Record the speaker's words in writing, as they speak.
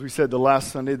We said the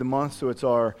last Sunday of the month, so it's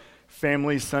our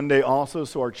family Sunday also,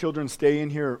 so our children stay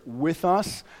in here with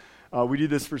us. We do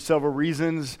this for several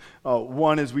reasons.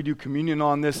 One is we do communion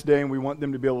on this day, and we want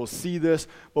them to be able to see this,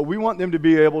 but we want them to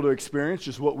be able to experience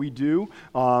just what we do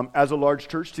as a large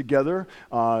church together.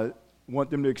 Want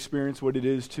them to experience what it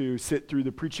is to sit through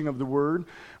the preaching of the Word.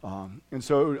 And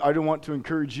so I do want to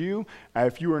encourage you,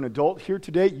 if you are an adult here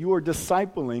today, you are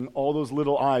discipling all those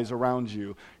little eyes around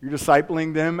you. You're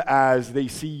discipling them as they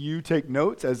see you take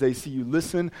notes, as they see you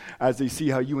listen, as they see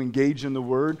how you engage in the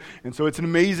Word. And so it's an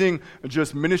amazing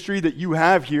just ministry that you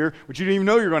have here, which you didn't even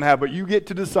know you're going to have, but you get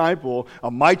to disciple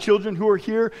my children who are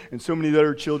here and so many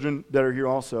other children that are here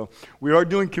also. We are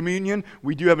doing communion.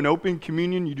 We do have an open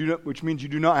communion, which means you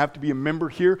do not have to be a member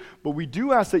here, but we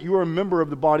do ask that you are a member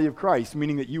of the body of Christ,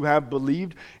 meaning that you have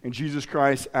believed in Jesus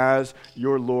Christ as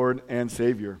your Lord and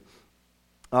Savior.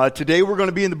 Today we're going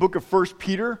to be in the book of 1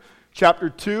 Peter, chapter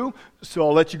 2, so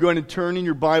I'll let you go ahead and turn in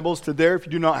your Bibles to there. If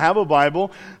you do not have a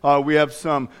Bible, we have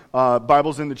some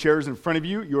Bibles in the chairs in front of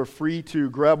you. You're free to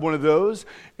grab one of those,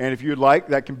 and if you would like,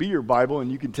 that can be your Bible,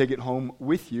 and you can take it home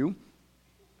with you.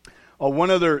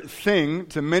 One other thing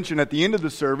to mention at the end of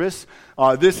the service,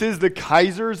 this is the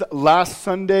Kaiser's last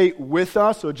Sunday with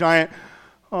us, so a giant,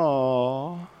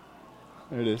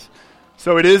 there it is.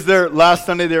 So it is their last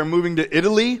Sunday. They're moving to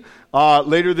Italy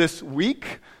later this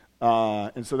week,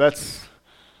 and so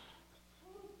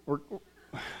we're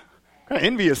kind of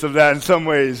envious of that in some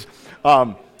ways.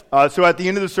 So at the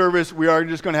end of the service, we are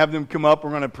just going to have them come up.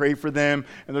 We're going to pray for them.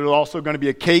 And there's also going to be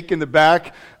a cake in the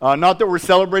back. Not that we're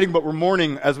celebrating, but we're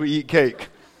mourning as we eat cake.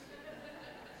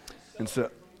 And so,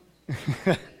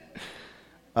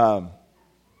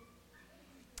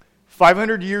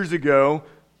 500 years ago,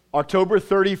 October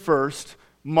 31st,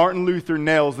 Martin Luther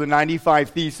nails the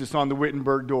 95 Thesis on the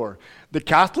Wittenberg door. The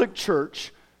Catholic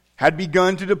Church had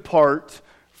begun to depart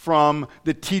from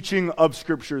the teaching of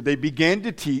Scripture. They began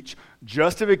to teach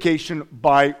justification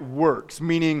by works,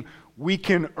 meaning we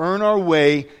can earn our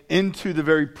way into the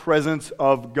very presence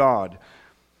of God.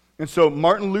 And so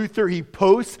Martin Luther, he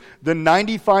posts the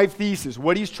 95 Theses.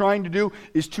 What he's trying to do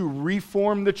is to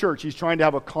reform the church. He's trying to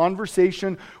have a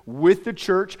conversation with the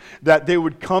church that they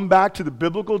would come back to the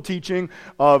biblical teaching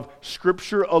of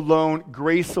Scripture alone,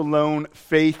 grace alone,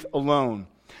 faith alone.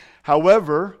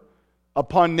 However,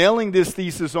 upon nailing this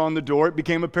thesis on the door, it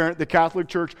became apparent the Catholic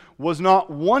Church was not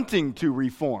wanting to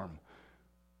reform,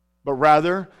 but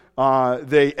rather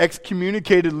they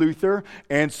excommunicated Luther,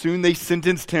 and soon they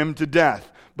sentenced him to death.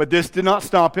 But this did not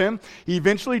stop him. He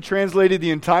eventually translated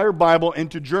the entire Bible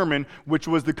into German, which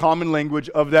was the common language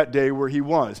of that day where he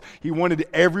was. He wanted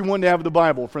everyone to have the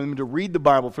Bible, for them to read the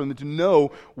Bible, for them to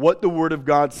know what the Word of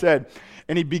God said.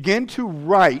 And he began to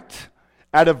write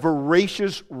at a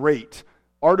voracious rate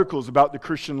articles about the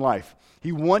Christian life.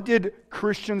 He wanted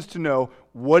Christians to know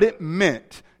what it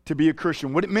meant to be a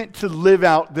Christian, what it meant to live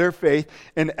out their faith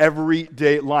in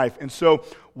everyday life. And so,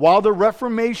 while the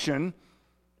Reformation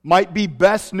might be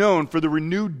best known for the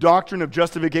renewed doctrine of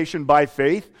justification by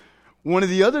faith, one of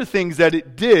the other things that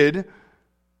it did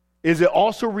is it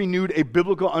also renewed a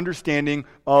biblical understanding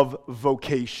of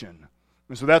vocation.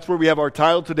 And so that's where we have our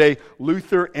title today,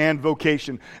 Luther and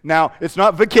Vocation. Now, it's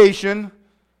not vacation.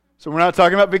 So we're not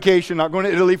talking about vacation, not going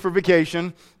to Italy for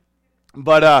vacation,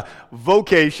 but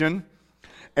vocation.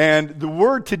 And the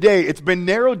word today, it's been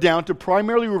narrowed down to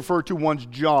primarily refer to one's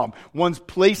job, one's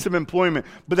place of employment.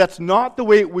 But that's not the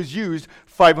way it was used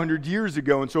 500 years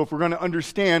ago. And so if we're going to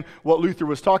understand what Luther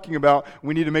was talking about,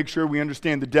 we need to make sure we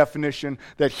understand the definition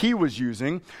that he was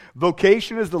using.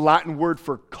 Vocation is the Latin word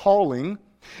for calling.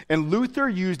 And Luther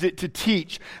used it to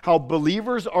teach how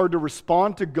believers are to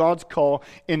respond to God's call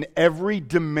in every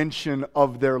dimension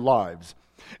of their lives.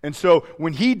 And so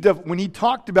when he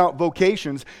talked about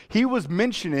vocations, he was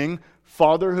mentioning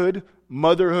fatherhood,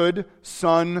 motherhood,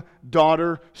 son,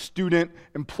 daughter, student,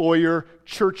 employer,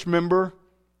 church member,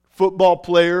 football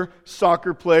player,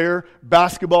 soccer player,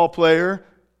 basketball player,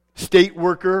 state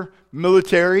worker,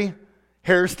 military,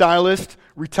 hairstylist,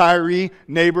 retiree,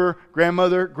 neighbor,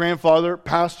 grandmother, grandfather,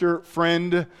 pastor,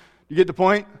 friend. You get the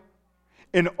point?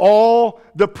 In all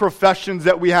the professions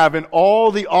that we have, in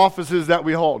all the offices that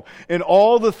we hold, in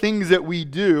all the things that we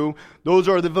do, those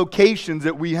are the vocations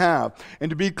that we have. And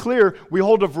to be clear, we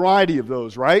hold a variety of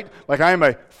those, right? Like I am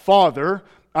a father,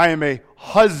 I am a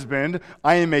husband,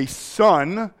 I am a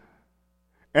son,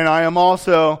 and I am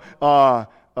also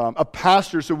a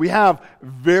pastor. So we have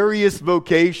various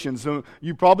vocations. So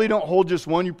you probably don't hold just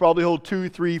one. You probably hold 2,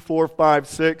 3, 4, 5,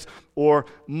 6, or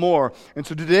more. And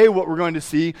so today what we're going to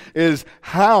see is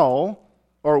how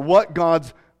or what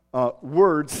God's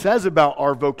Word says about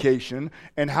our vocation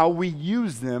and how we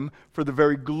use them for the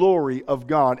very glory of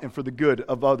God and for the good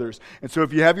of others. And so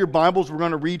if you have your Bibles, we're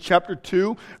going to read chapter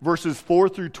 2, verses 4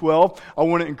 through 12. I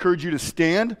want to encourage you to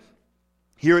stand.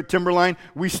 Here at Timberline,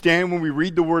 we stand when we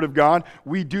read the Word of God.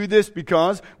 We do this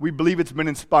because we believe it's been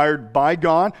inspired by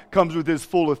God, comes with His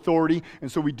full authority,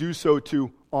 and so we do so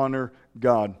to honor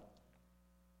God.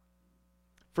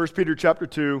 1 Peter chapter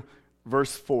 2,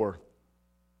 verse 4.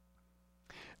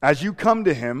 As you come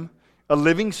to Him, a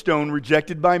living stone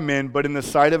rejected by men, but in the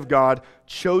sight of God,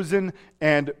 chosen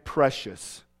and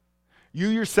precious. You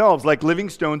yourselves, like living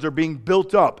stones, are being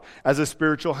built up as a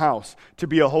spiritual house, to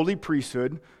be a holy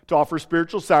priesthood, to offer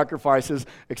spiritual sacrifices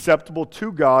acceptable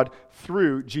to God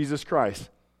through Jesus Christ.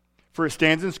 For it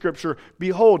stands in Scripture,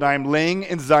 "Behold, I am laying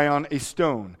in Zion a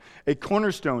stone, a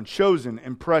cornerstone, chosen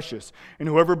and precious, and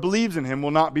whoever believes in Him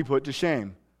will not be put to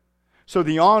shame. So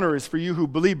the honor is for you who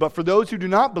believe, but for those who do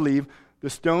not believe, the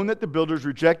stone that the builders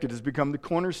rejected has become the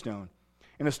cornerstone,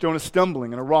 and a stone of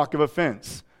stumbling and a rock of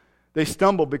offense. They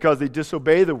stumble because they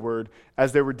disobey the word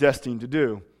as they were destined to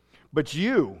do. But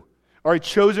you are a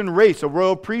chosen race, a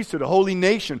royal priesthood, a holy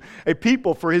nation, a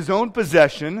people for His own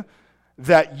possession,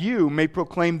 that you may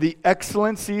proclaim the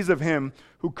excellencies of Him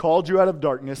who called you out of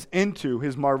darkness into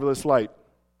His marvelous light.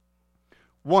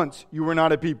 Once you were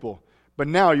not a people, but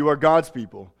now you are God's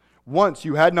people. Once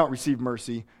you had not received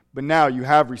mercy, but now you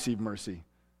have received mercy.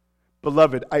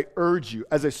 Beloved, I urge you,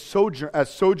 as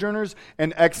sojourners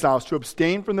and exiles, to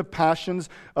abstain from the passions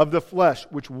of the flesh,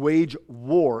 which wage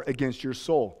war against your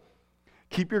soul.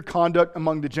 Keep your conduct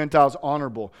among the Gentiles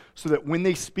honorable, so that when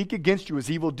they speak against you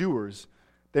as evildoers,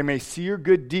 they may see your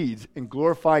good deeds and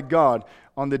glorify God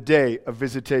on the day of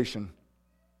visitation."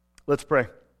 Let's pray.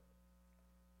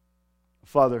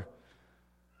 Father,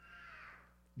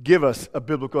 give us a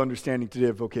biblical understanding today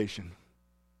of vocation.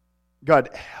 God,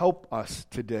 help us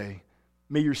today.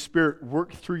 May your Spirit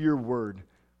work through your word.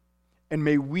 And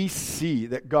may we see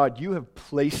that, God, you have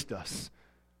placed us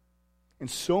in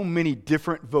so many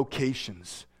different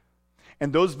vocations.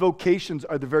 And those vocations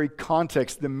are the very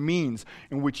context, the means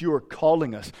in which you are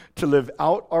calling us to live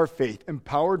out our faith,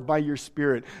 empowered by your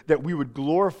Spirit, that we would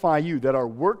glorify you, that our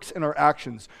works and our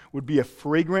actions would be a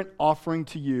fragrant offering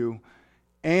to you,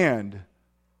 and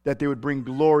that they would bring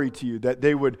glory to you, that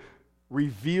they would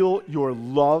reveal your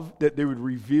love, that they would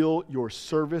reveal your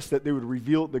service, that they would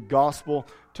reveal the gospel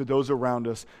to those around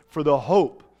us, for the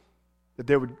hope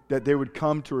that they would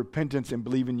come to repentance and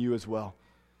believe in you as well.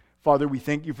 Father, we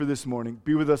thank you for this morning.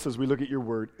 Be with us as we look at your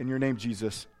word. In your name,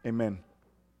 Jesus, amen.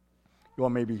 You all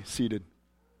may be seated.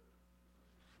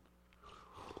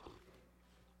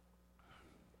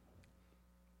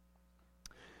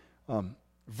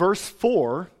 Verse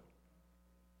 4.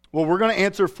 Well, we're going to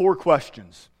answer 4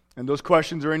 questions, and those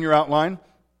questions are in your outline.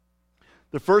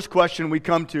 The first question we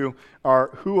come to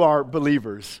are, who are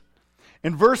believers?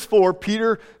 In verse 4,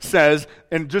 Peter says,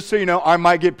 and just so you know, I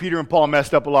might get Peter and Paul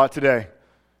messed up a lot today,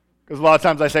 because a lot of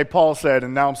times I say Paul said,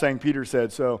 and now I'm saying Peter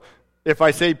said. So if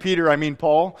I say Peter, I mean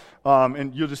Paul,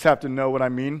 and you'll just have to know what I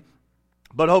mean.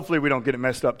 But hopefully we don't get it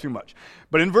messed up too much.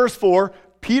 But in verse 4,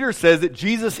 Peter says that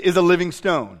Jesus is a living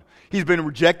stone. He's been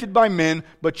rejected by men,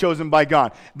 but chosen by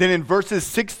God. Then in verses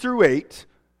 6 through 8,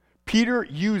 Peter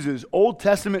uses Old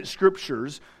Testament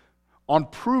scriptures on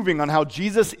proving on how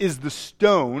Jesus is the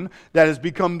stone that has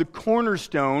become the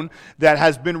cornerstone that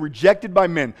has been rejected by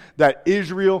men, that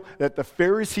the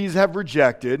Pharisees have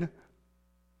rejected.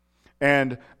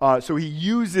 And so he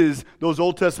uses those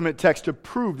Old Testament texts to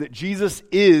prove that Jesus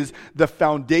is the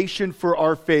foundation for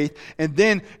our faith. And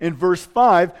then in verse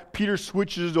 5, Peter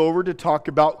switches over to talk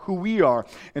about who we are.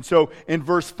 And so in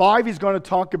verse 5, he's going to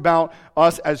talk about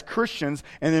us as Christians.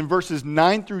 And then verses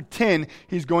 9 through 10,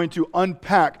 he's going to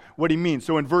unpack what he means.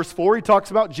 So in verse 4, he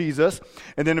talks about Jesus.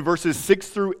 And then in verses 6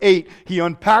 through 8, he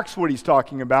unpacks what he's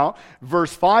talking about.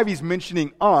 Verse 5, he's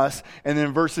mentioning us. And then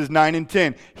in verses 9 and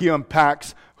 10, he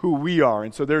unpacks who we are.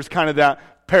 And so there's kind of that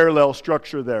parallel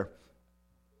structure there.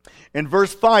 In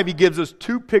verse 5, he gives us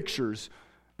 2 pictures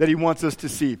that he wants us to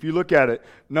see. If you look at it,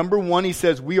 number 1, he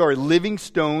says, we are living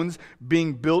stones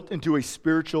being built into a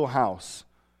spiritual house.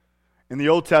 In the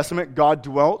Old Testament, God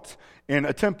dwelt in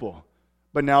a temple.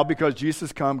 But now, because Jesus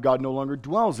has come, God no longer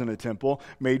dwells in a temple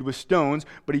made with stones,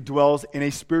 but he dwells in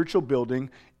a spiritual building,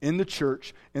 in the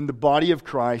church, in the body of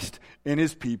Christ, in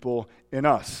his people, in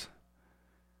us.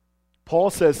 Paul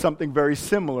says something very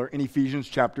similar in Ephesians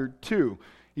chapter 2.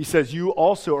 He says, you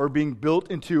also are being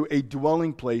built into a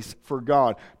dwelling place for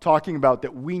God, talking about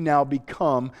that we now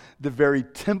become the very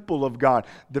temple of God,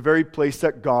 the very place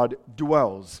that God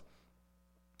dwells.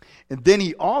 And then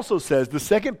he also says, the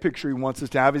second picture he wants us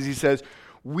to have is he says,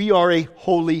 We are a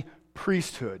holy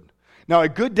priesthood. Now, a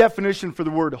good definition for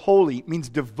the word holy means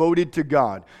devoted to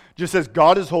God. Just as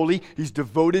God is holy, he's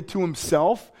devoted to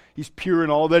himself. He's pure in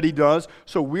all that he does.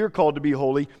 So we're called to be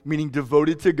holy, meaning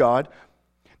devoted to God.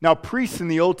 Now, priests in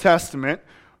the Old Testament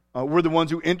were the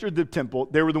ones who entered the temple.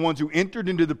 They were the ones who entered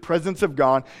into the presence of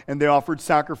God, and they offered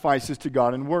sacrifices to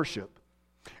God in worship.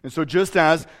 And so just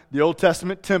as the Old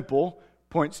Testament temple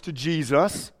points to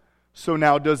Jesus, so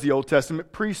now does the Old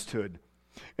Testament priesthood.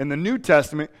 In the New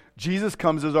Testament, Jesus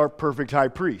comes as our perfect high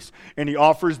priest, and he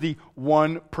offers the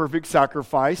one perfect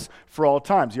sacrifice for all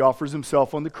times. He offers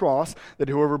himself on the cross that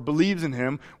whoever believes in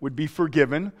him would be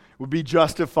forgiven, would be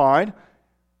justified,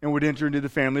 and would enter into the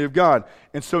family of God.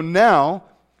 And so now,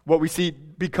 what we see,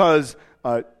 because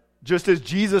just as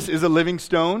Jesus is a living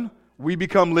stone, we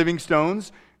become living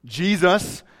stones.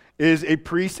 Jesus is a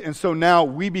priest, and so now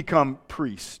we become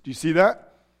priests. Do you see that?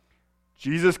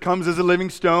 Jesus comes as a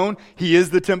living stone. He is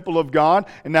the temple of God,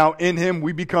 and now in him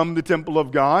we become the temple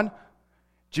of God.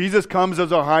 Jesus comes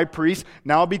as our high priest.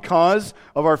 Now because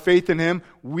of our faith in him,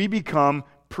 we become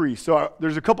priests. So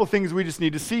there's a couple things we just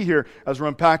need to see here as we're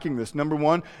unpacking this. Number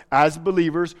one, as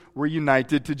believers, we're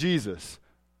united to Jesus.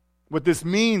 What this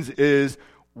means is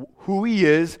who he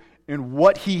is and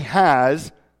what he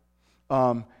has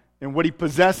and what he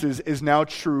possesses is now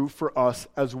true for us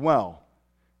as well.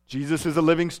 Jesus is a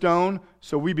living stone,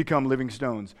 so we become living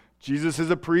stones. Jesus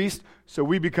is a priest, so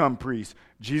we become priests.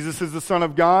 Jesus is the Son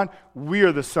of God, we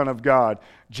are the Son of God.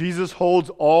 Jesus holds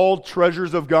all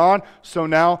treasures of God, so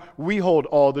now we hold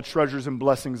all the treasures and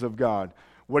blessings of God.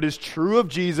 What is true of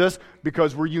Jesus,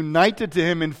 because we're united to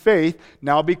him in faith,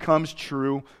 now becomes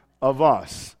true of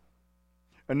us.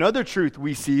 Another truth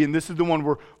we see, and this is the one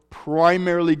we're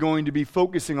primarily going to be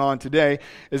focusing on today,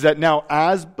 is that now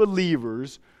as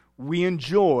believers, we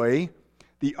enjoy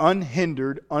the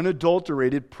unhindered,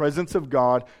 unadulterated presence of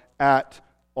God at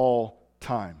all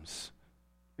times.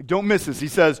 Don't miss this. He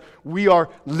says we are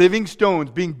living stones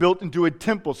being built into a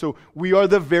temple. So we are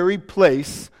the very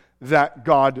place that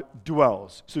God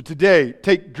dwells. So today,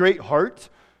 take great heart.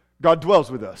 God dwells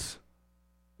with us.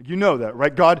 You know that,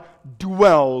 right? God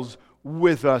dwells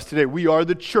with us today. We are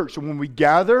the church. So when we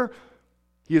gather,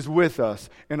 he is with us.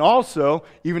 And also,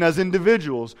 even as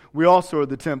individuals, we also are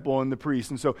the temple and the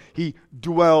priest. And so he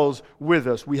dwells with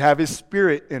us. We have his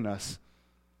Spirit in us.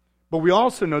 But we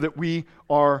also know that we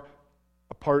are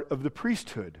a part of the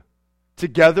priesthood.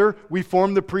 Together, we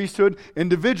form the priesthood.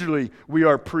 Individually, we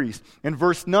are priests. In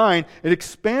verse 9, it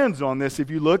expands on this. If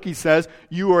you look, he says,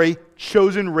 you are a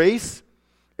chosen race,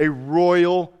 a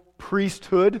royal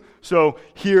priesthood. So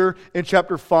here in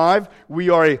chapter 5, we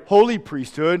are a holy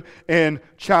priesthood. In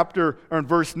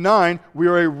verse 9, we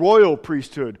are a royal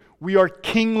priesthood. We are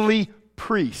kingly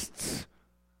priests.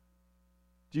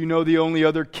 Do you know the only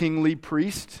other kingly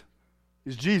priest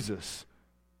is Jesus?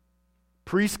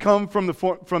 Priests come from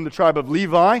the tribe of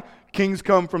Levi. Kings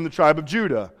come from the tribe of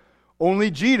Judah. Only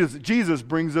Jesus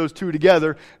brings those two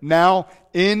together. Now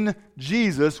in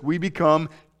Jesus, we become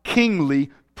kingly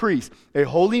priests, a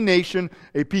holy nation,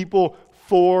 a people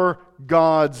for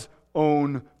God's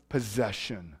own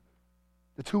possession.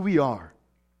 That's who we are.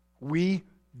 We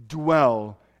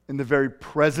dwell in the very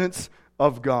presence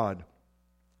of God.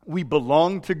 We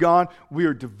belong to God. We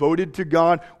are devoted to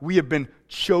God. We have been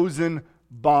chosen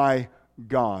by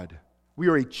God. We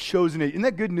are a chosen nation. Isn't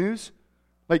that good news?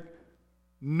 Like,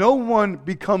 no one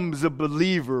becomes a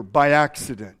believer by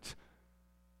accident.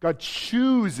 God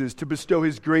chooses to bestow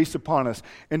his grace upon us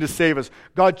and to save us.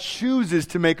 God chooses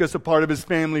to make us a part of his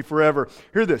family forever.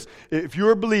 Hear this. If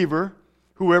you're a believer,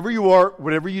 whoever you are,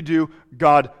 whatever you do,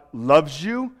 God loves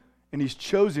you and he's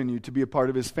chosen you to be a part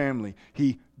of his family.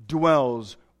 He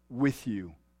dwells with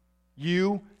you.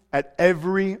 You, at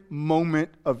every moment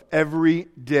of every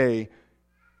day,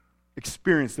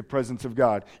 experience the presence of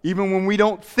God. Even when we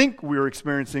don't think we're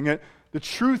experiencing it, the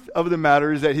truth of the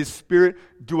matter is that his Spirit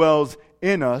dwells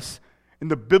in us.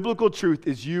 And the biblical truth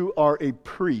is you are a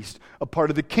priest, a part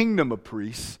of the kingdom of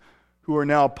priests who are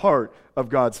now a part of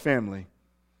God's family.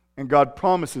 And God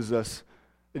promises us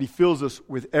that he fills us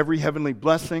with every heavenly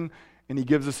blessing and he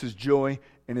gives us his joy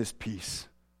and his peace.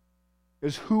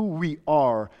 Is who we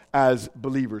are as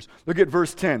believers. Look at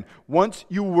verse 10. Once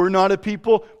you were not a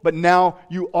people, but now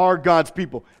you are God's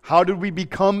people. How did we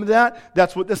become that?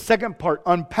 That's what the second part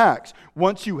unpacks.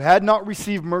 Once you had not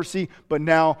received mercy, but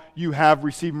now you have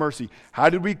received mercy.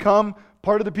 How did we become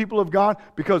part of the people of God?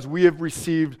 Because we have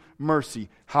received mercy.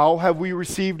 How have we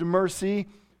received mercy?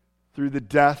 Through the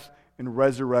death and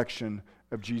resurrection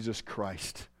of Jesus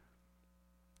Christ.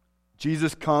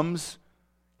 Jesus comes,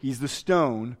 he's the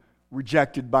stone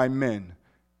rejected by men.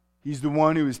 He's the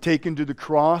one who is taken to the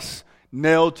cross,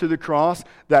 nailed to the cross,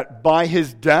 that by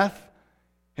his death,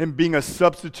 him being a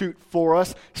substitute for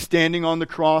us, standing on the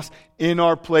cross in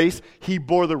our place, he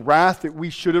bore the wrath that we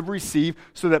should have received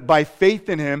so that by faith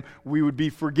in him, we would be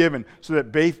forgiven. So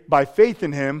that by faith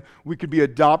in him, we could be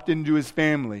adopted into his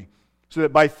family. So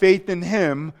that by faith in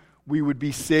him, we would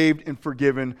be saved and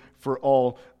forgiven for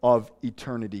all of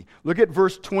eternity. Look at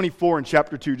verse 24 in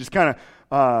chapter 2. Just kind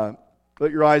of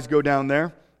let your eyes go down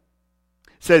there.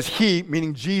 It says, he,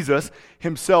 meaning Jesus,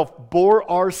 himself bore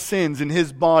our sins in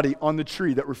his body on the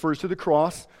tree. That refers to the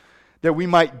cross. That we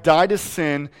might die to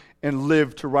sin and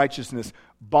live to righteousness.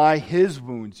 By his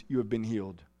wounds you have been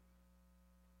healed.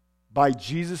 By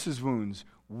Jesus' wounds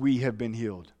we have been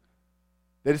healed.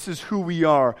 This is who we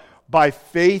are. By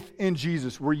faith in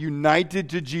Jesus, we're united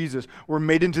to Jesus. We're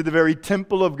made into the very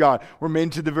temple of God. We're made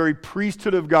into the very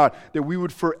priesthood of God, that we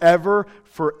would forever,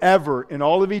 in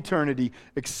all of eternity,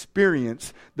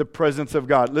 experience the presence of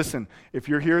God. Listen, if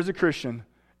you're here as a Christian,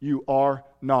 you are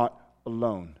not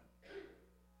alone.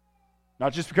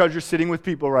 Not just because you're sitting with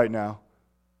people right now,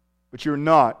 but you're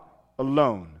not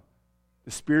alone.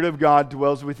 The Spirit of God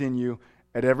dwells within you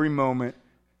at every moment,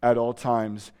 at all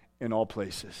times, in all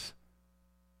places.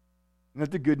 Isn't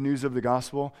that the good news of the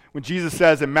gospel? When Jesus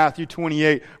says in Matthew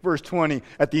 28, verse 20,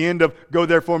 at the end of, go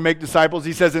therefore make disciples,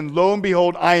 he says, and lo and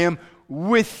behold, I am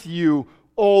with you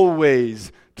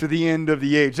always to the end of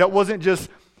the age. That wasn't just,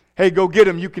 hey, go get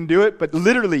him, you can do it. But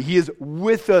literally, he is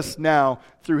with us now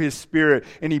through his Spirit.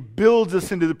 And he builds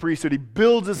us into the priesthood. He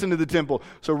builds us into the temple.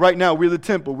 So right now, we're the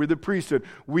temple. We're the priesthood.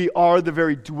 We are the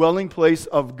very dwelling place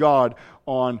of God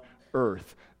on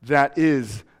earth. That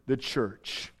is the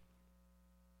church.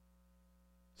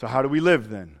 So how do we live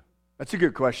then? That's a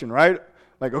good question, right?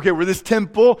 Like, okay, we're this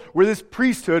temple, we're this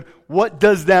priesthood. What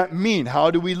does that mean?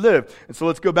 How do we live? And so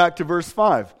let's go back to verse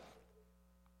 5.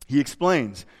 He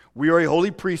explains, we are a holy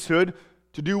priesthood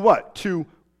to do what? To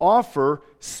offer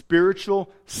spiritual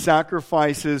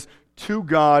sacrifices to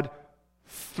God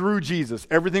through Jesus.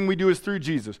 Everything we do is through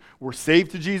Jesus. We're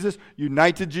saved to Jesus,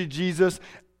 united to Jesus.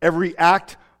 Every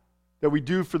act that we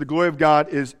do for the glory of God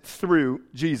is through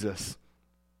Jesus.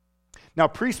 Now,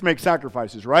 priests make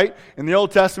sacrifices, right? In the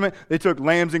Old Testament, they took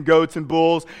lambs and goats and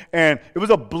bulls, and it was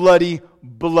a bloody,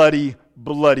 bloody,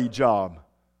 bloody job.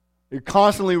 They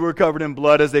constantly were covered in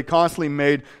blood as they constantly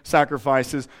made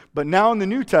sacrifices. But now in the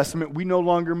New Testament, we no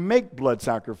longer make blood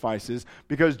sacrifices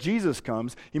because Jesus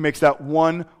comes. He makes that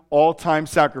one all-time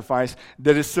sacrifice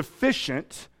that is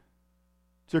sufficient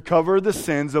to cover the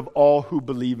sins of all who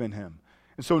believe in him.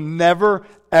 And so never,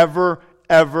 ever,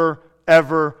 ever,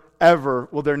 ever, ever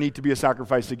will there need to be a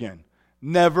sacrifice again.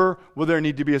 Never will there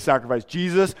need to be a sacrifice.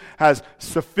 Jesus has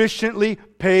sufficiently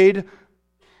paid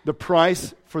the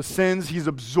price for sins. He's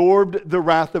absorbed the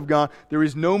wrath of God. There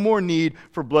is no more need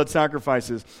for blood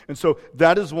sacrifices. And so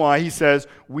that is why he says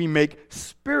we make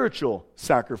spiritual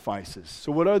sacrifices.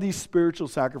 So what are these spiritual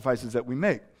sacrifices that we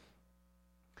make?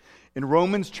 In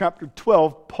Romans chapter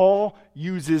 12, Paul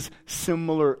uses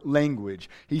similar language.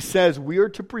 He says we are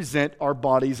to present our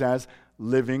bodies as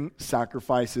living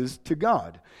sacrifices to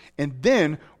God. And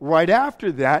then, right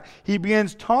after that, he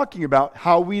begins talking about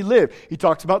how we live. He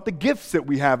talks about the gifts that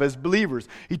we have as believers.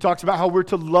 He talks about how we're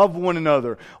to love one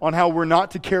another, on how we're not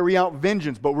to carry out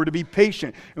vengeance, but we're to be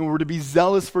patient, and we're to be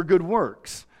zealous for good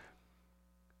works.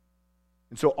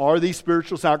 And so are these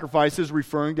spiritual sacrifices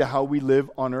referring to how we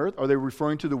live on earth? Are they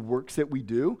referring to the works that we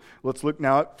do? Let's look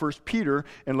now at 1 Peter,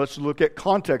 and let's look at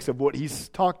context of what he's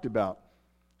talked about.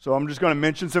 So I'm just going to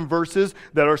mention some verses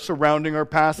that are surrounding our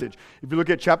passage. If you look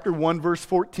at chapter 1, verse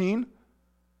 14,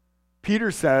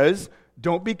 Peter says,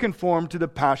 don't be conformed to the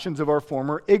passions of our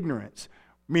former ignorance.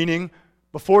 Meaning,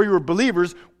 before you were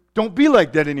believers, don't be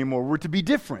like that anymore. We're to be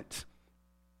different.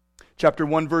 Chapter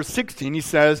 1, verse 16, he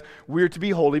says, we're to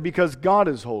be holy because God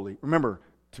is holy. Remember,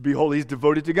 to be holy is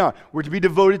devoted to God. We're to be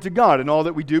devoted to God in all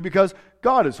that we do because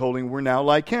God is holy and we're now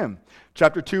like him.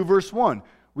 Chapter 2, verse 1.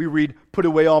 We read, put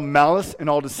away all malice and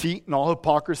all deceit and all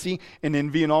hypocrisy and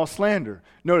envy and all slander.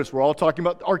 Notice, we're all talking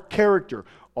about our character,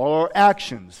 all our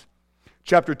actions.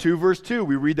 Chapter 2, verse 2,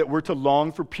 we read that we're to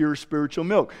long for pure spiritual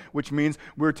milk, which means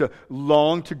we're to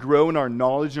long to grow in our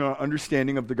knowledge and our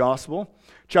understanding of the gospel.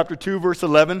 Chapter 2, verse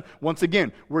 11, once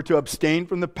again, we're to abstain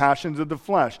from the passions of the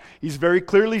flesh. He's very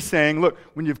clearly saying, look,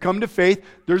 when you've come to faith,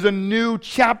 there's a new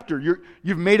chapter.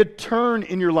 You've made a turn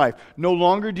in your life. No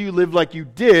longer do you live like you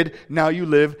did, now you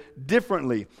live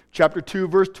differently. Chapter 2,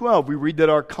 verse 12, we read that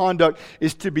our conduct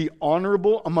is to be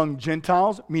honorable among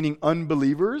Gentiles, meaning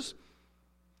unbelievers.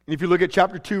 And if you look at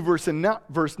chapter 2,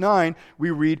 verse 9,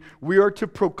 we read, we are to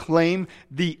proclaim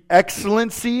the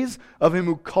excellencies of him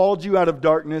who called you out of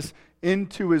darkness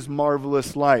into his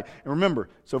marvelous light. And remember,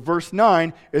 so verse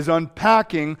 9 is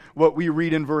unpacking what we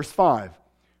read in verse 5.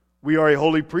 We are a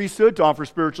holy priesthood to offer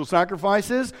spiritual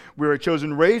sacrifices. We are a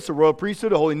chosen race, a royal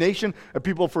priesthood, a holy nation, a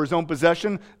people for his own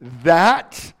possession,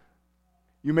 that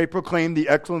you may proclaim the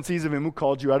excellencies of him who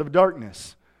called you out of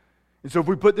darkness. And so if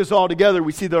we put this all together,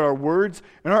 we see that our words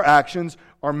and our actions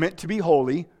are meant to be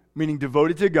holy, meaning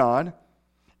devoted to God.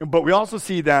 But we also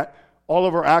see that all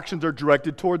of our actions are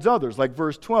directed towards others. Like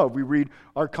verse 12, we read,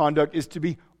 our conduct is to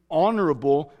be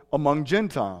honorable among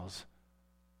Gentiles.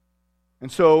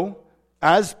 And so,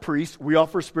 as priests, we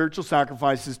offer spiritual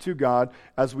sacrifices to God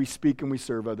as we speak and we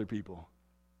serve other people.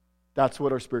 That's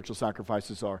what our spiritual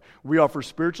sacrifices are. We offer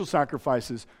spiritual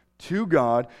sacrifices to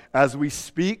God as we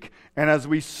speak and as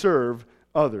we serve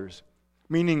others.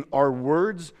 Meaning our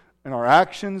words and our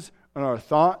actions and our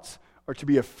thoughts are to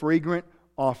be a fragrant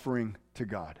offering to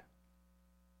God.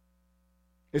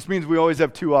 This means we always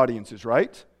have two audiences,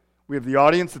 right? We have the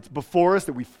audience that's before us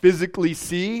that we physically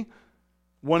see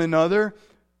one another,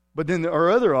 but then our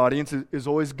other audience is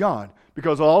always God,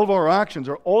 because all of our actions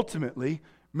are ultimately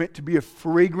meant to be a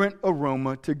fragrant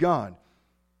aroma to God.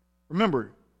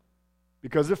 Remember,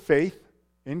 because of faith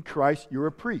in Christ, you're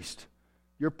a priest.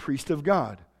 You're a priest of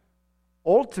God.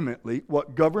 Ultimately,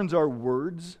 what governs our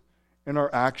words and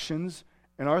our actions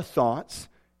and our thoughts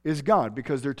is God,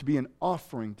 because they're to be an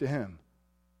offering to him.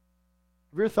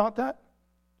 Have you ever thought that?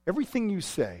 Everything you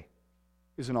say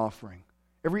is an offering.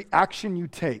 Every action you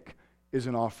take is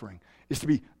an offering. It's to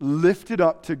be lifted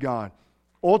up to God,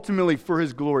 ultimately for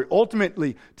his glory,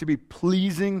 ultimately to be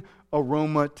pleasing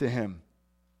aroma to him.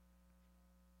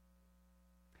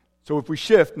 So if we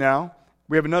shift now,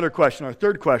 we have another question, our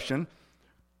third question.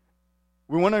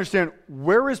 We want to understand,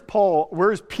 where is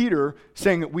Peter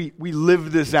saying that we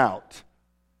live this out?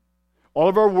 All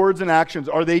of our words and actions,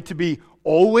 are they to be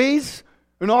always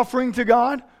an offering to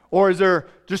God? Or is there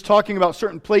just talking about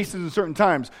certain places and certain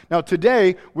times? Now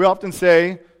today, we often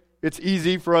say, it's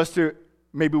easy for us to,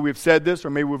 maybe we've said this or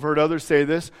maybe we've heard others say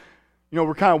this,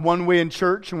 we're kind of one way in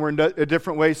church and we're in a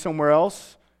different way somewhere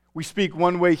else. We speak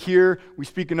one way here, we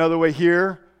speak another way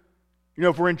here.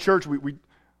 If we're in church,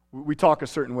 we talk a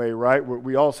certain way, right?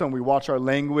 We all of a sudden we watch our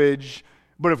language,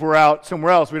 but if we're out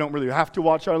somewhere else, we don't really have to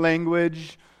watch our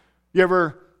language. You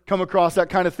ever come across that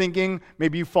kind of thinking?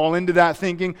 Maybe you fall into that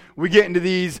thinking. We get into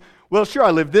these, well, sure,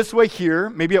 I live this way here.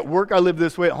 Maybe at work I live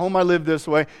this way. At home I live this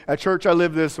way. At church I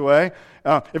live this way.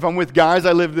 If I'm with guys,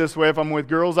 I live this way. If I'm with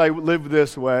girls, I live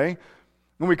this way.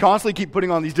 And we constantly keep putting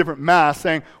on these different masks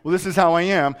saying, well, this is how I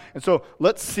am. And so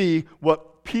let's see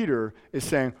what Peter is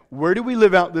saying. Where do we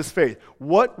live out this faith?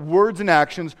 What words and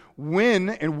actions, when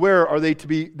and where are they to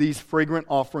be these fragrant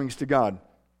offerings to God?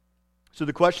 So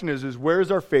the question is where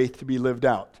is our faith to be lived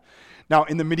out? Now,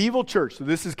 in the medieval church, so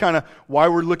this is kind of why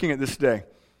we're looking at this today,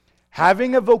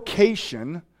 having a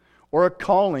vocation or a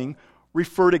calling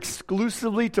referred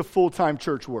exclusively to full-time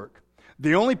church work.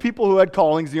 The only people who had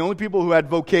callings, the only people who had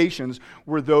vocations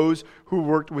were those who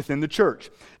worked within the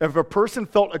church. If a person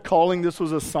felt a calling, this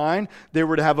was a sign, they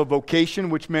were to have a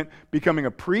vocation, which meant becoming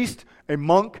a priest, a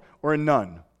monk, or a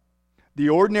nun. The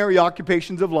ordinary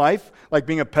occupations of life, like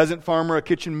being a peasant farmer, a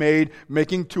kitchen maid,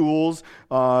 making tools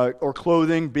or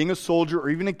clothing, being a soldier, or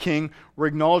even a king, were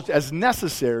acknowledged as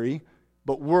necessary,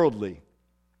 but worldly.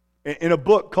 In a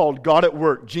book called God at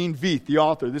Work, Gene Veith, the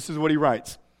author, this is what he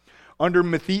writes. Under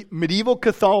medieval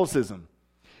Catholicism,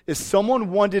 if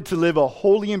someone wanted to live a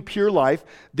holy and pure life,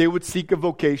 they would seek a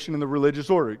vocation in the religious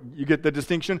order. You get the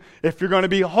distinction? If you're going to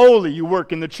be holy, you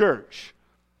work in the church.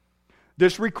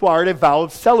 This required a vow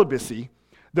of celibacy,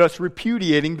 thus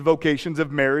repudiating the vocations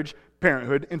of marriage,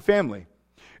 parenthood, and family.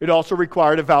 It also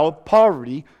required a vow of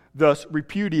poverty, thus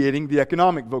repudiating the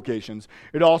economic vocations.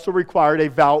 It also required a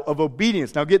vow of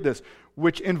obedience. Now get this,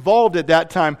 which involved at that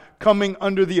time coming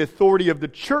under the authority of the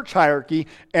church hierarchy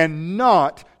and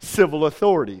not civil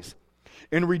authorities.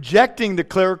 In rejecting the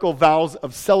clerical vows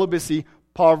of celibacy,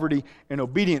 poverty, and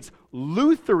obedience,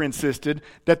 Luther insisted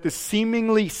that the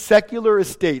seemingly secular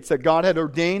estates that God had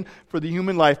ordained for the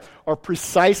human life are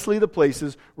precisely the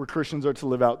places where Christians are to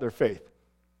live out their faith.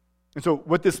 And so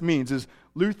what this means is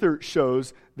Luther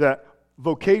shows that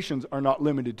vocations are not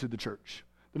limited to the church.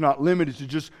 They're not limited to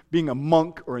just being a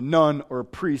monk or a nun or a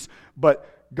priest,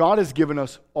 but God has given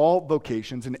us all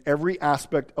vocations in every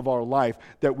aspect of our life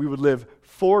that we would live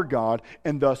for God,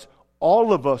 and thus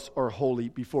all of us are holy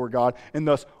before God, and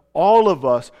thus all of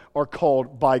us are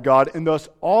called by God, and thus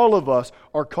all of us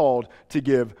are called to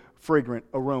give fragrant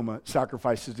aroma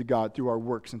sacrifices to God through our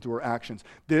works and through our actions.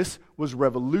 This was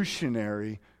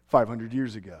revolutionary 500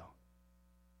 years ago.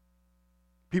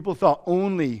 People thought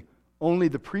only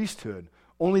the priesthood,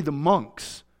 only the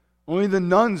monks, only the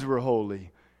nuns were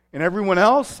holy. And everyone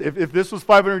else, if this was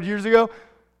 500 years ago,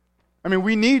 I mean,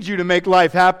 we need you to make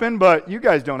life happen, but you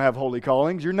guys don't have holy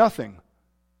callings. You're nothing.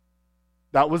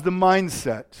 That was the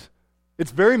mindset.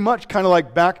 It's very much kind of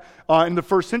like back in the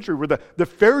first century where the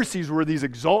Pharisees were these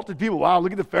exalted people. Wow,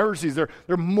 look at the Pharisees.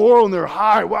 They're moral and they're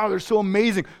high. Wow, they're so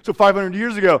amazing. So 500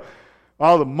 years ago,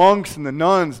 wow, the monks and the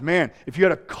nuns, man, if you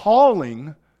had a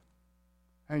calling,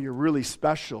 man, you're really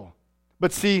special.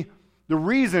 But see, the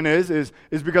reason is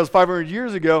because 500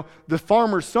 years ago, the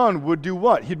farmer's son would do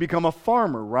what? He'd become a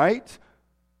farmer, right?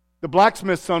 The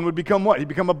blacksmith's son would become what? He'd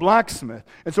become a blacksmith.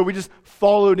 And so we just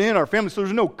followed in our family. So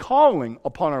there's no calling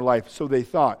upon our life, so they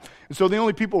thought. And so the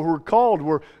only people who were called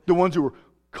were the ones who were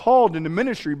called into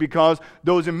ministry, because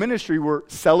those in ministry were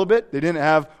celibate. They didn't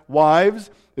have wives.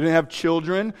 They didn't have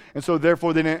children. And so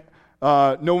therefore they didn't,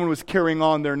 no one was carrying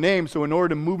on their name. So in order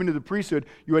to move into the priesthood,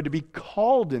 you had to be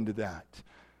called into that.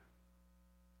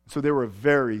 So they were a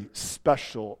very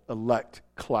special elect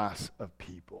class of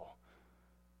people.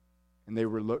 And they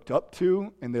were looked up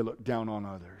to, and they looked down on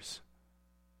others.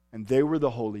 And they were the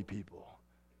holy people.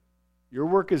 Your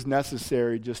work is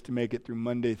necessary just to make it through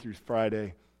Monday through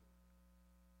Friday.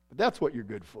 But that's what you're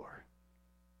good for.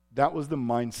 That was the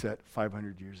mindset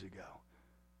 500 years ago.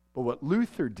 But what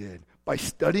Luther did, by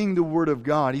studying the Word of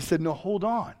God, he said, no, hold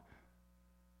on.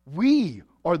 We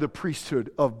are the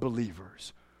priesthood of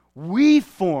believers. We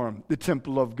form the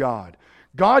temple of God.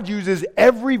 God uses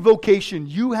every vocation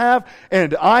you have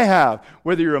and I have,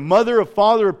 whether you're a mother, a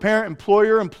father, a parent,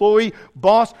 employer, employee,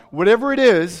 boss, whatever it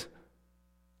is,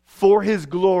 for His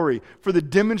glory, for the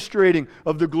demonstrating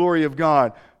of the glory of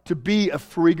God, to be a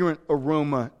fragrant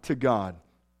aroma to God.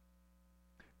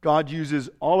 God uses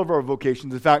all of our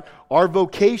vocations. In fact, our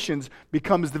vocations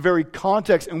becomes the very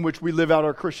context in which we live out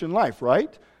our Christian life,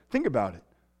 right? Think about it.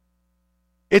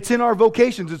 It's in our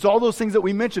vocations. It's all those things that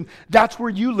we mentioned. That's where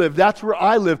you live. That's where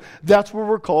I live. That's where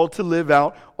we're called to live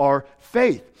out our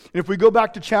faith. And if we go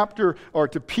back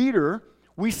to Peter,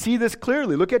 we see this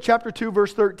clearly. Look at chapter 2,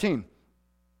 verse 13.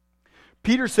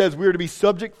 Peter says we are to be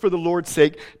subject for the Lord's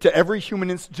sake to every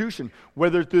human institution,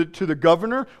 whether to the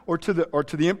governor or to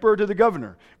the emperor or to the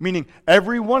governor. Meaning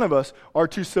every one of us are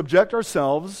to subject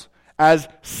ourselves as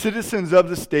citizens of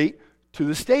the state to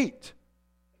the state.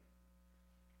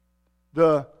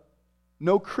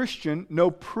 No Christian, no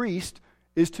priest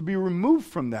is to be removed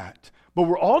from that. But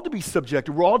we're all to be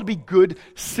subjected. We're all to be good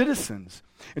citizens.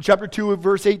 In chapter 2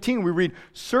 verse 18, we read,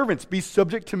 servants, be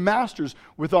subject to masters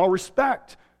with all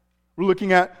respect. We're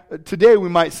looking at, today we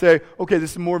might say, okay,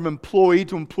 this is more of an employee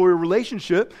to employer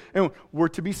relationship, and we're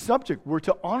to be subject. We're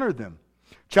to honor them.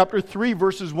 Chapter 3,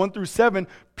 verses 1 through 7,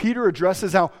 Peter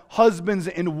addresses how husbands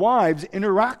and wives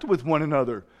interact with one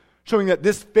another, showing that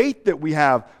this faith that we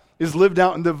have is lived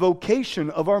out in the vocation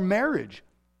of our marriage.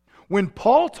 When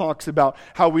Paul talks about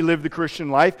how we live the Christian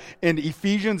life in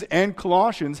Ephesians and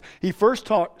Colossians, he first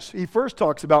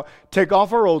talks about take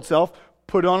off our old self,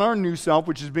 put on our new self,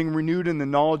 which is being renewed in the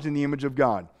knowledge and the image of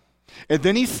God. And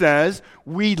then he says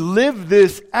we live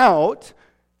this out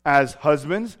as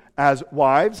husbands, as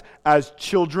wives, as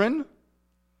children,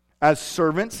 as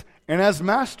servants, and as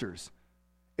masters.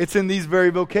 It's in these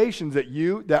very vocations that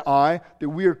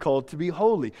we are called to be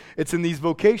holy. It's in these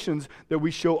vocations that we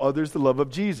show others the love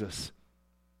of Jesus.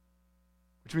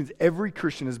 Which means every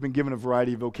Christian has been given a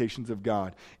variety of vocations of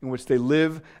God in which they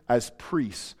live as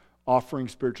priests, offering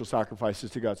spiritual sacrifices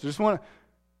to God. So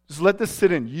just let this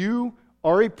sit in. You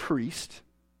are a priest,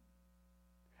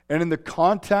 and in the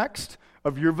context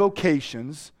of your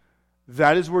vocations,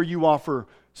 that is where you offer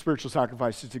spiritual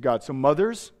sacrifices to God. So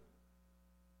mothers,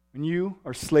 when you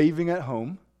are slaving at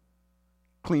home,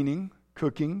 cleaning,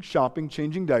 cooking, shopping,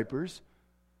 changing diapers,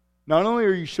 not only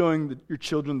are you showing your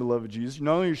children the love of Jesus,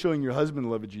 not only are you showing your husband the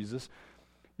love of Jesus,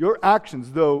 your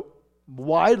actions, though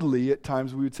widely at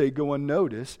times we would say go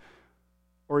unnoticed,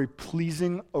 are a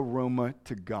pleasing aroma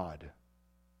to God.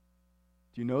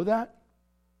 Do you know that?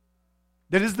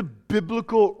 That is the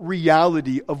biblical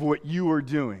reality of what you are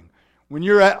doing. When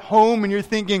you're at home and you're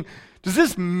thinking, does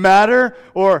this matter?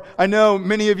 Or I know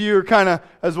many of you are kind of,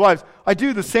 as wives, I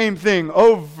do the same thing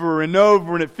over and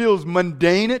over and it feels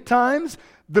mundane at times.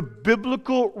 The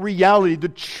biblical reality, the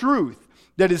truth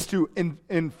that is to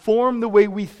inform the way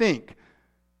we think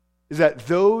is that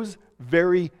those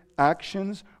very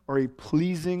actions are a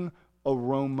pleasing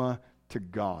aroma to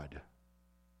God.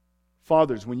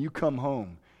 Fathers, when you come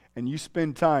home and you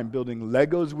spend time building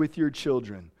Legos with your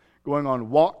children, going on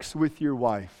walks with your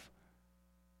wife.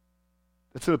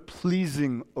 That's a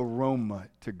pleasing aroma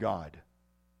to God.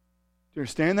 Do you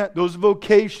understand that? Those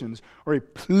vocations are a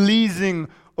pleasing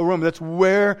aroma. That's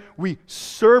where we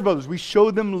serve others. We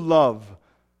show them love,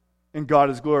 and God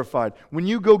is glorified. When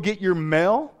you go get your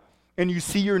mail and you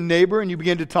see your neighbor and you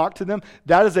begin to talk to them,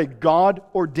 that is a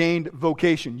God-ordained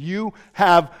vocation. You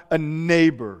have a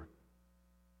neighbor.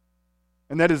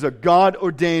 And that is a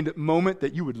God-ordained moment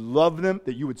that you would love them,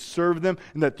 that you would serve them,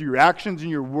 and that through your actions and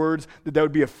your words, that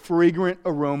would be a fragrant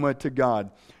aroma to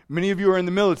God. Many of you are in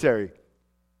the military.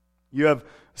 You have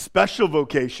special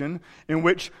vocation in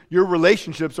which your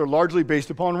relationships are largely based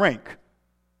upon rank.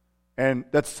 And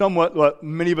that's somewhat what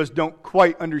many of us don't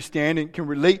quite understand and can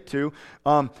relate to.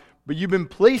 But you've been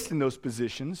placed in those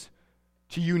positions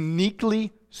to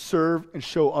uniquely serve and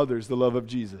show others the love of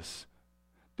Jesus.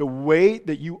 The way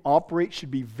that you operate should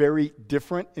be very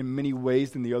different in many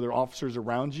ways than the other officers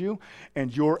around you.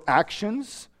 And your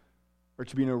actions are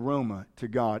to be an aroma to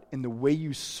God. And the way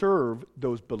you serve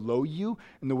those below you,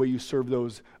 and the way you serve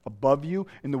those above you,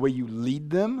 and the way you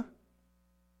lead them.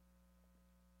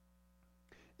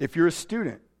 If you're a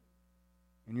student,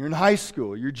 and you're in high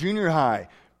school, you're junior high,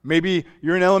 maybe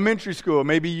you're in elementary school,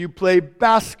 maybe you play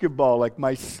basketball like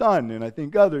my son and I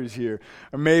think others here,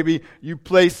 or maybe you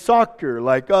play soccer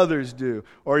like others do,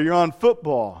 or you're on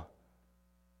football.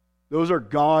 Those are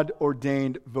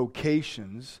God-ordained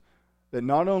vocations that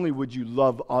not only would you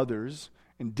love others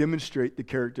and demonstrate the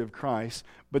character of Christ,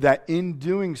 but that in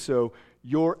doing so,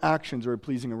 your actions are a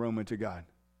pleasing aroma to God.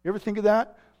 You ever think of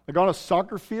that? Like on a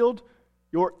soccer field,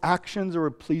 your actions are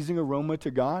a pleasing aroma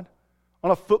to God.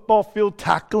 On a football field,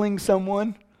 tackling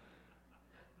someone.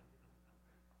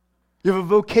 You have a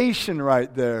vocation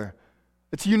right there.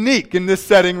 It's unique in this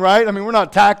setting, right? I mean, we're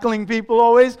not tackling people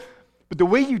always. But the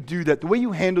way you do that, the way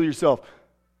you handle yourself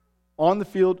on the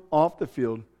field, off the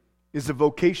field, is a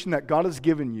vocation that God has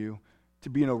given you to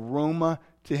be an aroma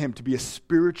to Him, to be a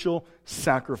spiritual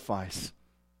sacrifice.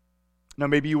 Now,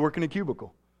 maybe you work in a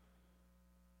cubicle.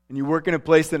 And you work in a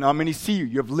place that not many see you.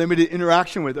 You have limited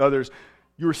interaction with others.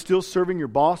 You are still serving your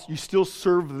boss. You still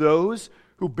serve those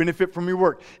who benefit from your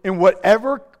work. And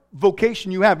whatever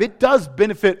vocation you have, it does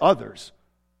benefit others.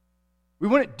 We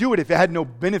wouldn't do it if it had no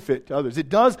benefit to others. It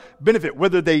does benefit,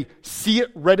 whether they see it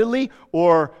readily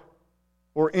or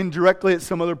indirectly at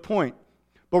some other point.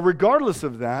 But regardless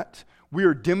of that, we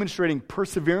are demonstrating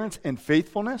perseverance and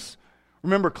faithfulness.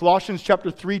 Remember Colossians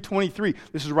chapter 3:23.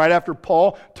 This is right after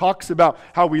Paul talks about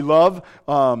how we love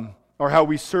or how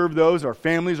we serve those, our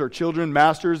families, our children,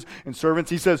 masters, and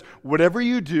servants. He says, whatever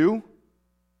you do,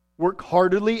 work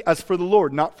heartily as for the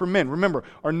Lord, not for men. Remember,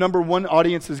 our number one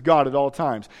audience is God at all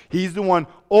times. He's the one,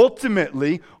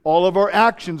 ultimately, all of our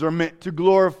actions are meant to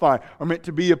glorify, are meant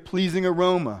to be a pleasing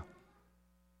aroma.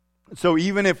 So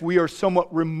even if we are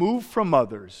somewhat removed from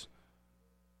others,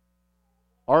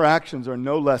 our actions are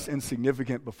no less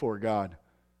insignificant before God.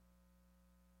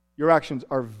 Your actions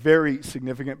are very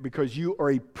significant because you are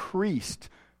a priest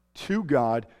to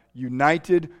God,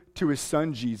 united to His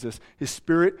Son Jesus. His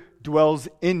Spirit dwells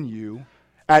in you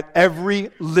at every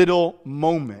little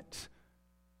moment.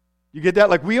 You get that?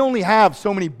 Like, we only have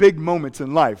so many big moments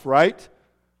in life, right?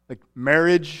 Like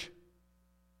marriage,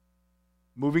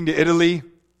 moving to Italy.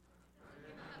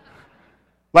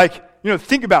 Like,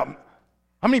 think about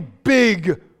how many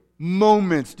big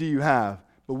moments do you have?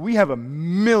 But we have a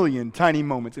million tiny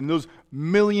moments, and those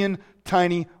million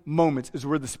tiny moments is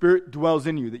where the Spirit dwells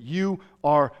in you, that you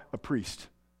are a priest.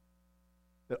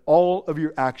 That all of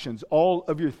your actions, all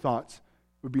of your thoughts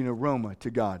would be an aroma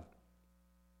to God.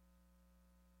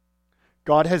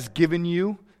 God has given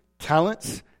you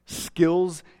talents,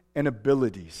 skills, and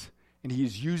abilities, and He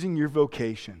is using your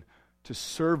vocation to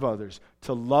serve others,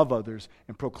 to love others,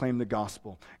 and proclaim the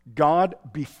gospel. God,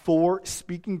 before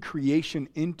speaking creation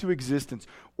into existence,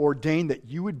 ordained that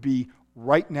you would be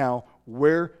right now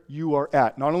where you are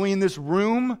at. Not only in this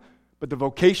room, but the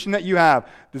vocation that you have,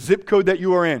 the zip code that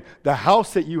you are in, the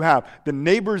house that you have, the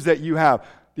neighbors that you have,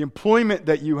 the employment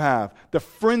that you have, the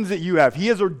friends that you have. He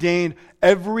has ordained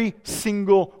every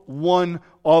single one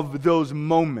of those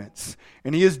moments.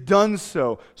 And He has done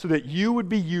so that you would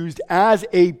be used as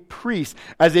a priest,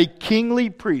 as a kingly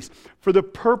priest, for the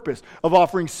purpose of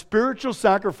offering spiritual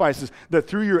sacrifices that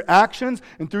through your actions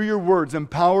and through your words,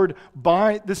 empowered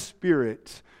by the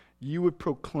Spirit, you would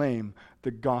proclaim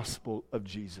the gospel of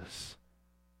Jesus.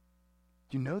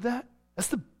 Do you know that? That's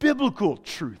the biblical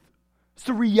truth. It's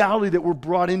the reality that we're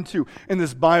brought into in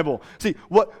this Bible. See,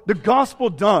 what the gospel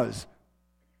does,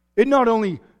 it not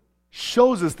only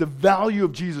shows us the value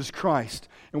of Jesus Christ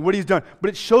and what he's done. But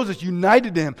it shows us,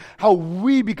 united to him, how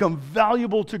we become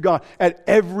valuable to God at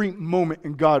every moment.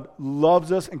 And God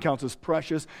loves us and counts us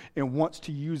precious and wants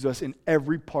to use us in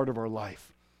every part of our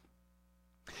life.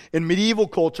 In medieval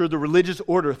culture, the religious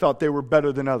order thought they were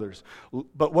better than others.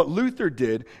 But what Luther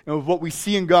did, and what we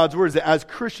see in God's word, is that as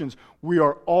Christians, we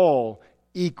are all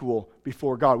equal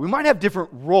before God. We might have different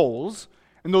roles,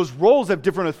 and those roles have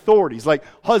different authorities. Like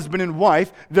husband and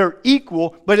wife, they're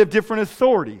equal, but have different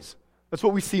authorities. That's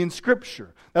what we see in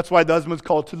Scripture. That's why the husband's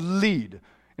called to lead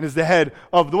and is the head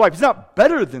of the wife. He's not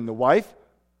better than the wife,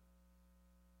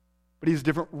 but he has a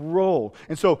different role.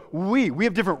 And so we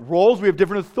have different roles, we have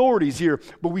different authorities here,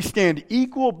 but we stand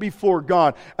equal before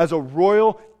God as a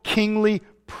royal, kingly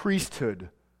priesthood.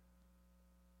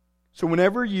 So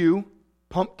whenever you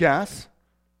pump gas,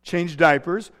 change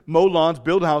diapers, mow lawns,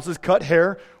 build houses, cut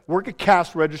hair, work a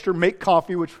cash register, make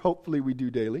coffee, which hopefully we do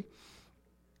daily,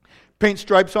 paint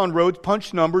stripes on roads,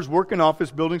 punch numbers, work in office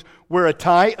buildings, wear a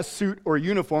tie, a suit, or a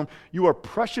uniform, you are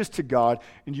precious to God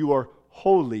and you are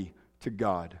holy to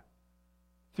God.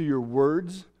 Through your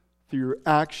words, through your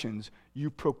actions, you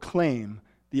proclaim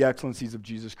the excellencies of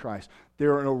Jesus Christ. They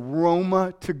are an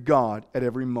aroma to God at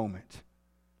every moment.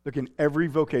 Look, in every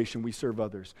vocation we serve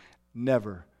others.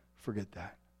 Never forget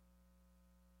that.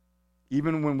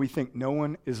 Even when we think no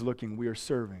one is looking, we are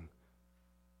serving.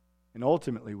 And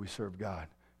ultimately we serve God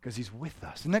because he's with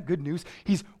us. Isn't that good news?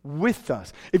 He's with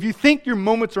us. If you think your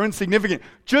moments are insignificant,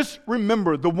 just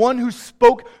remember the one who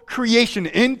spoke creation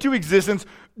into existence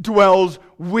dwells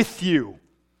with you.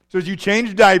 So as you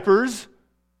change diapers,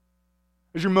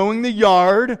 as you're mowing the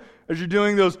yard, as you're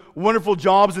doing those wonderful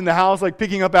jobs in the house, like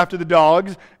picking up after the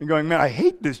dogs and going, man, I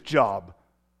hate this job.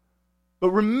 But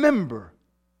remember,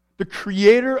 the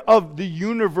creator of the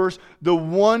universe, the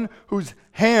one whose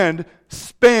hand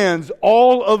spans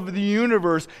all of the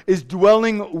universe, is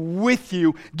dwelling with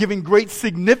you, giving great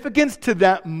significance to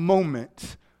that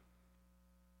moment,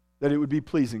 that it would be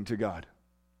pleasing to God.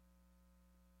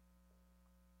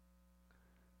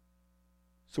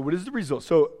 So what is the result?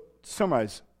 So to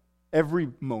summarize, every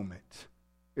moment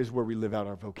is where we live out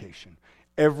our vocation.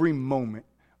 Every moment,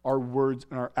 our words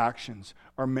and our actions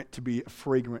are meant to be a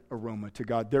fragrant aroma to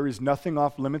God. There is nothing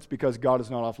off limits because God is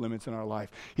not off limits in our life.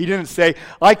 He didn't say,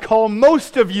 I call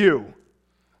most of you.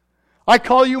 I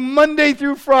call you Monday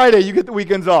through Friday. You get the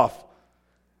weekends off.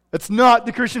 That's not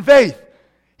the Christian faith.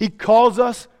 He calls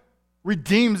us,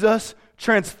 redeems us,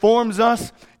 transforms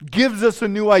us, gives us a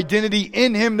new identity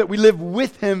in him that we live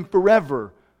with him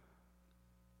forever.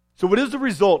 So what is the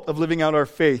result of living out our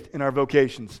faith in our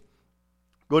vocations?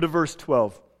 Go to verse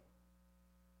 12.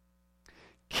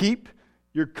 Keep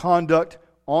your conduct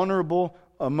honorable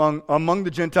among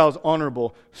the Gentiles,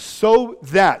 honorable, so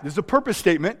that, this is a purpose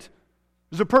statement,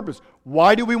 there's a purpose.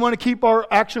 Why do we want to keep our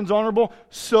actions honorable?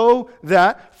 So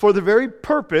that, for the very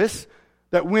purpose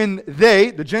that when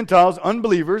they, the Gentiles,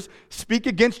 unbelievers, speak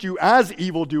against you as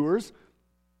evildoers,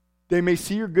 they may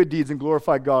see your good deeds and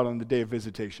glorify God on the day of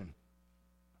visitation.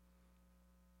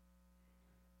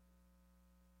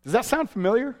 Does that sound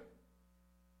familiar?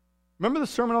 Remember the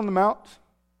Sermon on the Mount?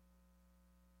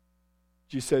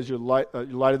 Jesus says you're light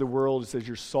of the world. It says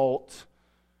you're salt.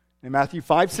 In Matthew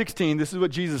 5:16, this is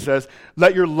what Jesus says,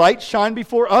 let your light shine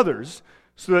before others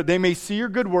so that they may see your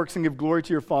good works and give glory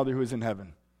to your Father who is in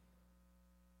heaven.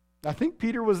 I think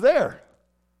Peter was there.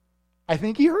 I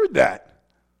think he heard that.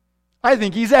 I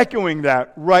think he's echoing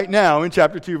that right now in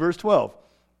chapter 2, verse 12.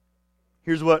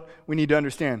 Here's what we need to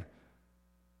understand.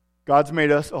 God's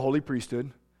made us a holy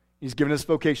priesthood. He's given us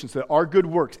vocations so that our good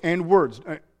works and words,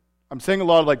 I'm saying a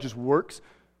lot of like just works.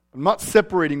 I'm not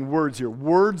separating words here.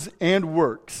 Words and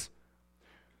works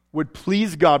would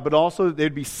please God, but also that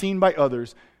they'd be seen by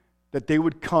others, that they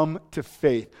would come to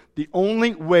faith. The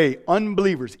only way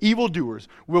unbelievers, evildoers,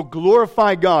 will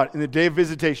glorify God in the day of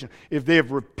visitation if they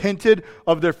have repented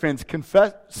of their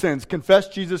sins,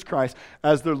 confessed Jesus Christ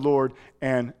as their Lord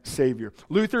and Savior.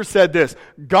 Luther said this,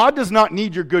 God does not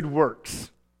need your good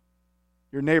works.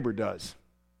 Your neighbor does.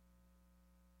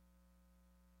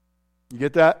 You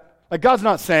get that? Like God's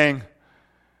not saying,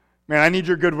 man, I need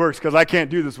your good works because I can't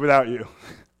do this without you.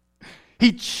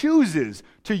 He chooses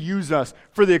to use us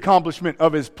for the accomplishment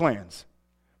of his plans.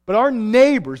 But our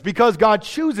neighbors, because God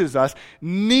chooses us,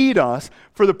 need us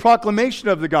for the proclamation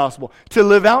of the gospel, to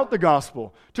live out the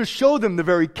gospel, to show them the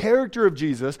very character of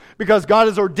Jesus, because God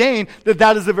has ordained that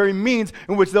that is the very means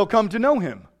in which they'll come to know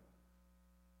him.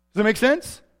 Does that make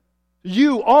sense?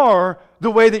 You are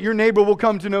the way that your neighbor will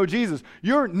come to know Jesus.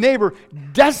 Your neighbor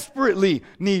desperately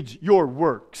needs your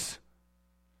works.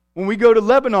 When we go to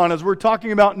Lebanon, as we're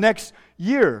talking about next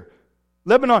year,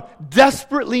 Lebanon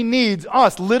desperately needs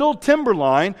us, Little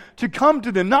Timberline, to come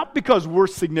to them, not because we're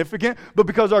significant, but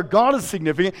because our God is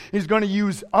significant. He's going to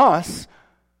use us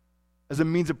as a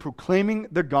means of proclaiming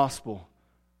the gospel,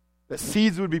 that